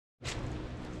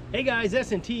Hey guys,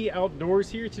 Sandtoutdoors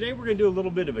here. Today we're going to do a little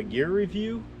bit of a gear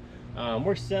review.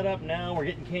 We're set up now. We're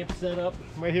getting camp set up.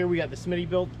 Right here we got the Smitty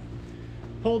built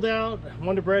pulled out.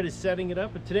 Wonder Bread is setting it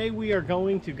up. But today we are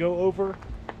going to go over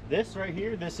this right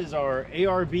here. This is our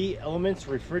ARB Elements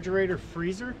refrigerator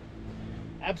freezer.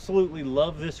 Absolutely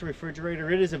love this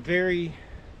refrigerator. It is a very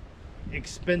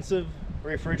expensive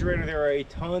refrigerator. There are a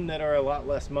ton that are a lot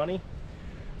less money.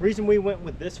 The reason we went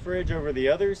with this fridge over the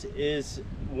others is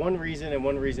one reason and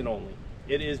one reason only.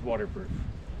 It is waterproof.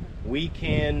 We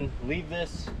can leave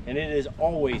this and it is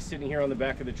always sitting here on the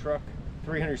back of the truck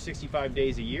 365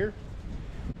 days a year.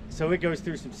 So it goes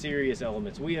through some serious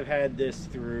elements. We have had this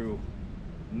through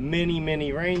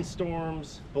many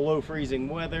rainstorms, below freezing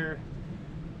weather,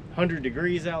 100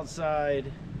 degrees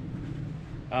outside.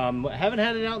 Haven't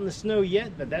had it out in the snow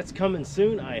yet, but that's coming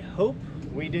soon, I hope.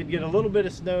 We did get a little bit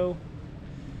of snow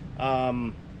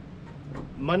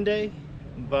Monday,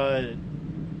 but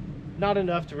not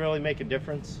enough to really make a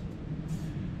difference.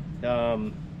 But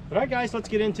all right guys, let's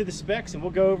get into the specs and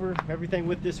we'll go over everything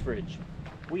with this fridge.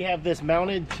 We have this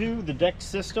mounted to the deck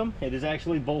system. It is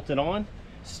actually bolted on.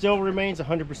 Still remains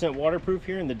 100% waterproof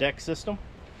here in the deck system.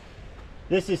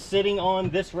 This is sitting on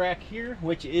this rack here,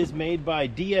 which is made by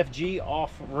DFG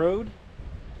Off-Road.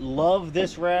 Love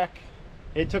this rack.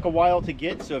 It took a while to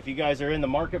get, so if you guys are in the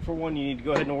market for one, you need to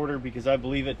go ahead and order, because I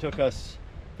believe it took us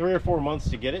 3 or 4 months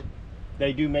to get it.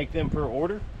 They do make them per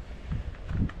order.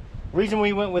 Reason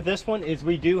we went with this one is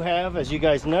we do have, as you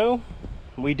guys know,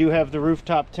 we do have the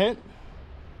rooftop tent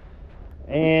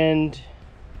and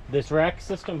this rack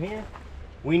system here.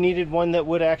 We needed one that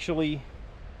would actually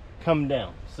come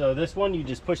down. So this one, you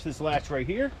just push this latch right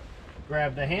here,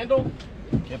 grab the handle,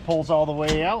 it pulls all the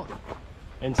way out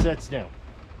and sets down.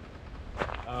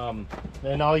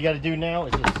 Then all you got to do now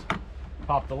is just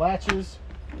pop the latches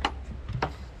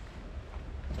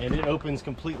and it opens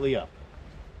completely up.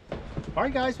 All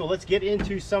right guys, well let's get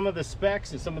into some of the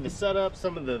specs and some of the setup,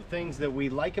 some of the things that we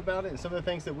like about it and some of the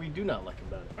things that we do not like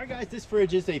about it. All right guys, this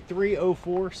fridge is a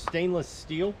 304 stainless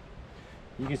steel.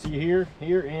 You can see here,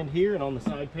 and on the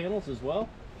side panels as well,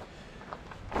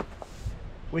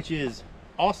 which is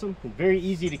awesome. Very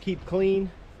easy to keep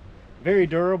clean, very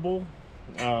durable.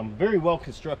 Very well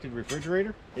constructed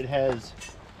refrigerator. It has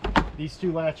these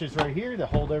 2 latches right here that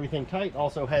hold everything tight.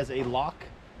 Also has a lock,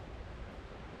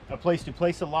 a place to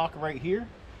place a lock right here.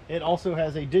 It also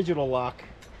has a digital lock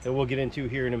that we'll get into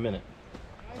here in a minute.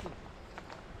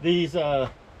 These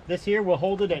this here will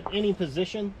hold it at any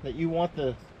position that you want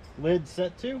the lid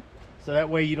set to, so that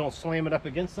way you don't slam it up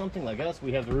against something like us.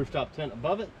 We have the rooftop tent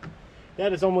above it.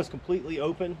 That is almost completely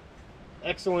open.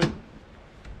 Excellent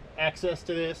access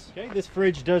to this. Okay, this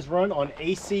fridge does run on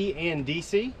AC and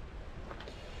DC.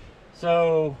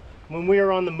 So when we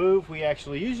are on the move, we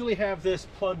actually usually have this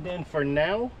plugged in for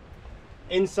now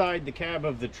inside the cab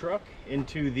of the truck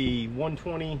into the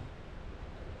 120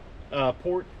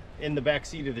 port in the back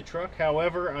seat of the truck.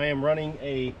 However, I am running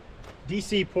a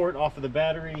DC port off of the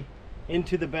battery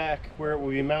into the back where it will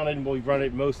be mounted, and we'll run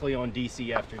it mostly on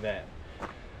DC after that.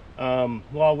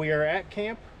 While we are at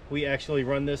camp, we actually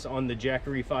run this on the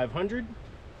Jackery 500,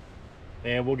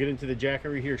 and we'll get into the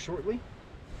Jackery here shortly.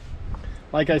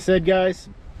 Like I said guys,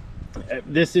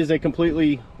 this is a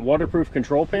completely waterproof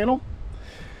control panel.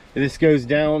 This goes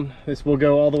down, this will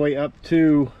go all the way up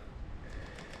to,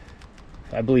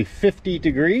 I believe, 50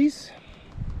 degrees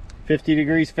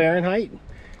Fahrenheit,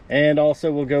 and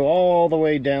also will go all the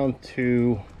way down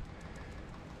to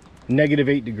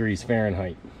 -8 degrees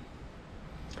Fahrenheit.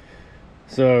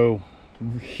 So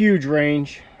huge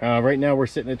range. Right now we're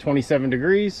sitting at 27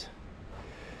 degrees.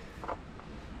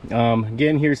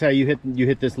 Again, here's how you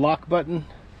hit this lock button.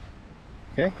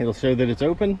 Okay, it'll show that it's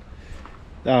open.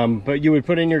 But you would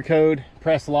put in your code,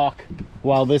 press lock.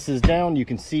 While this is down, you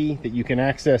can see that you can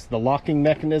access the locking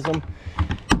mechanism.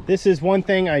 This is one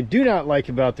thing I do not like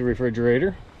about the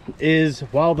refrigerator, is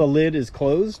while the lid is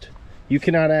closed, you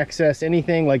cannot access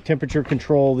anything like temperature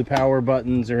control, the power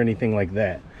buttons, or anything like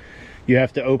that. You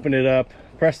have to open it up,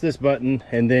 press this button,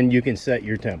 and then you can set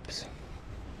your temps.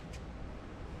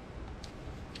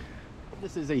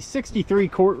 This is a 63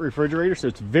 quart refrigerator, so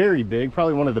it's very big,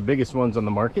 probably one of the biggest ones on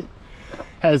the market.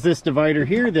 Has this divider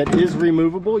here that is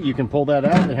removable. You can pull that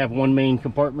out and have one main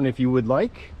compartment if you would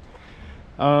like.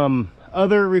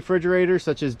 Other refrigerators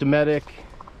such as Dometic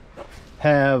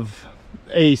have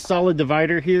a solid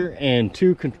divider here and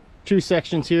two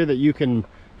sections here that you can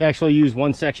actually use.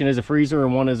 One section as a freezer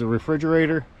and one as a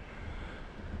refrigerator.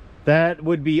 That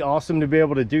would be awesome to be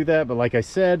able to do that, but like I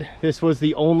said, this was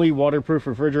the only waterproof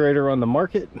refrigerator on the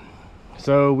market,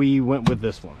 so we went with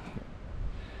this one.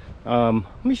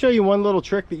 Let me show you one little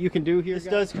trick that you can do here. This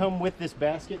does come with this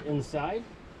basket inside.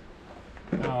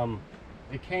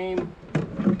 It came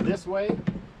this way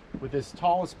with this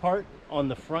tallest part on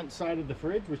the front side of the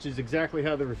fridge, which is exactly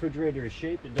how the refrigerator is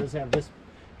shaped. It does have this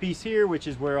piece here, which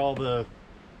is where all the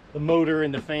motor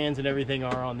and the fans and everything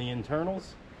are on the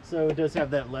internals. So it does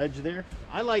have that ledge there.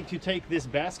 I like to take this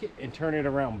basket and turn it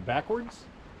around backwards.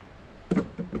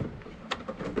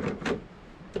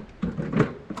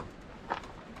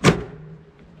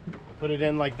 Put it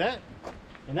in like that.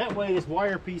 And that way this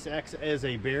wire piece acts as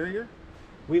a barrier.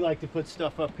 We like to put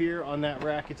stuff up here on that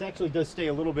rack. It actually does stay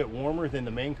a little bit warmer than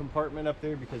the main compartment up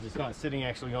there because it's not sitting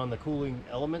actually on the cooling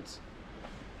elements.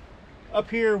 Up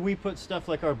here we put stuff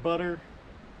like our butter,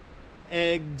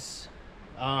 eggs.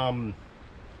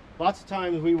 Lots of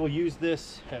times we will use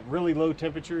this at really low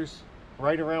temperatures,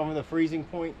 right around the freezing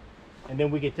point, and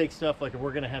then we can take stuff like if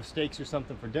we're going to have steaks or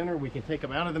something for dinner, we can take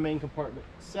them out of the main compartment,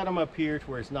 set them up here to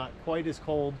where it's not quite as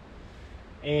cold,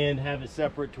 and have it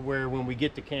separate to where when we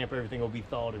get to camp everything will be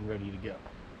thawed and ready to go.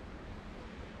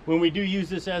 When we do use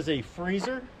this as a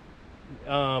freezer,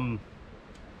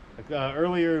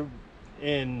 earlier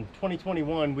in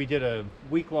 2021 we did a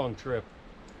week-long trip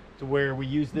to where we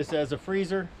used this as a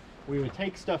freezer. We would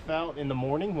take stuff out in the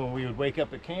morning when we would wake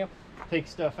up at camp, take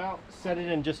stuff out, set it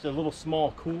in just a little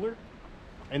small cooler,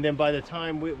 and then by the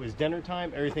time it was dinner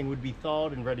time everything would be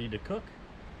thawed and ready to cook,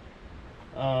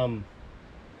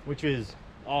 which is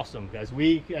awesome, guys.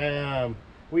 We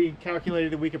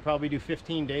calculated that we could probably do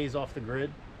 15 days off the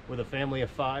grid with a family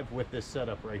of 5 with this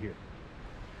setup right here.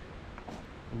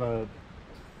 But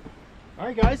all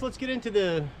right guys, let's get into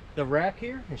the rack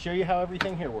here and show you how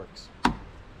everything here works.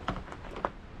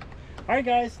 All right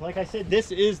guys, like I said,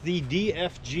 this is the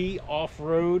DFG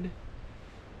off-road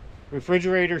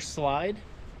refrigerator slide.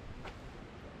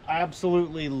 I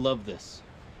absolutely love this.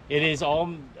 It is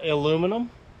all aluminum.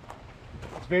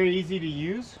 It's very easy to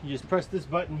use. You just press this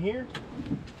button here,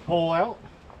 pull out.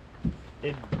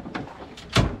 It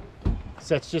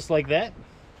sets just like that.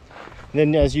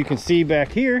 And then as you can see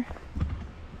back here,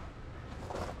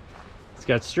 it's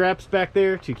got straps back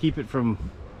there to keep it from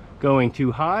going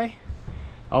too high.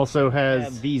 Also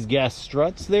has these gas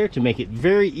struts there to make it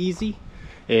very easy.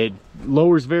 It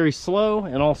lowers very slow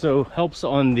and also helps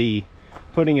on the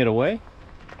putting it away.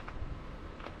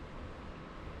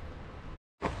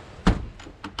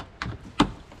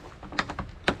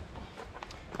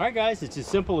 Alright guys, it's as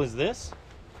simple as this.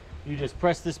 You just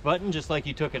press this button just like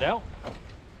you took it out.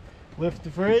 Lift the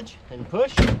fridge and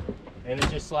push, and it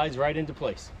just slides right into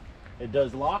place. It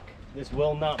does lock. This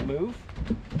will not move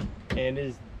and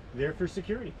is there for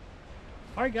security.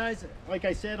 All right guys, like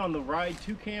I said, on the ride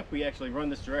to camp we actually run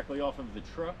this directly off of the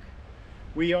truck.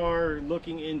 We are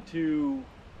looking into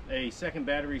a second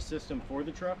battery system for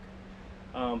the truck.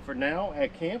 For now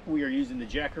at camp we are using the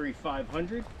Jackery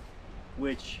 500,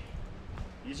 which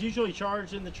is usually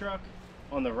charged in the truck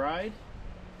on the ride,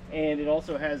 and it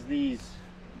also has these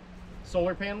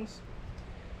solar panels.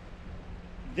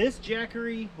 This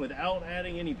Jackery, without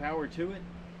adding any power to it,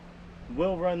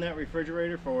 will run that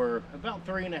refrigerator for about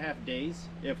 3.5 days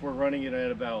if we're running it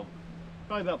at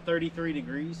probably about 33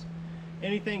 degrees.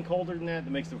 Anything colder than that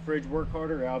makes the fridge work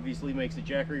harder obviously makes the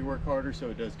Jackery work harder, so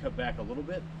it does cut back a little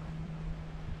bit.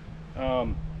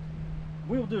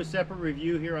 We will do a separate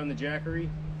review here on the Jackery.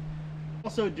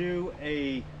 Also do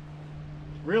a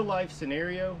real life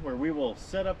scenario where we will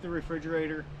set up the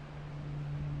refrigerator.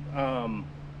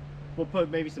 We'll put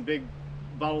maybe some big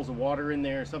bottles of water in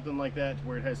there, something like that, to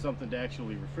where it has something to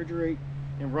actually refrigerate,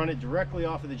 and run it directly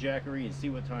off of the Jackery and see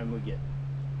what time we get.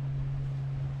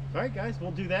 All right guys,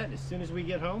 we'll do that as soon as we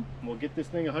get home. We'll get this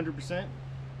thing 100%,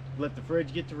 let the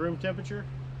fridge get to room temperature,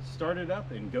 start it up,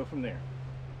 and go from there.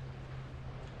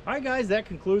 All right guys, that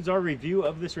concludes our review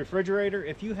of this refrigerator.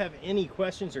 If you have any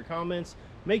questions or comments,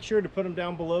 make sure to put them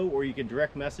down below, or you can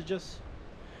direct message us.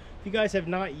 If you guys have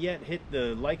not yet hit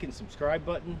the like and subscribe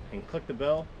button and click the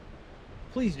bell,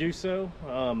 please do so.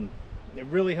 It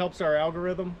really helps our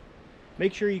algorithm.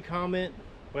 Make sure you comment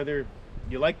whether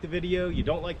you like the video, you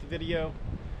don't like the video.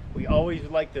 We always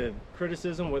like the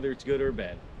criticism, whether it's good or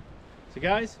bad. So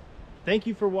guys, thank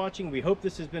you for watching. We hope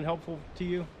this has been helpful to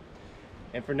you.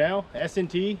 And for now,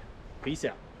 S&T, peace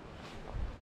out.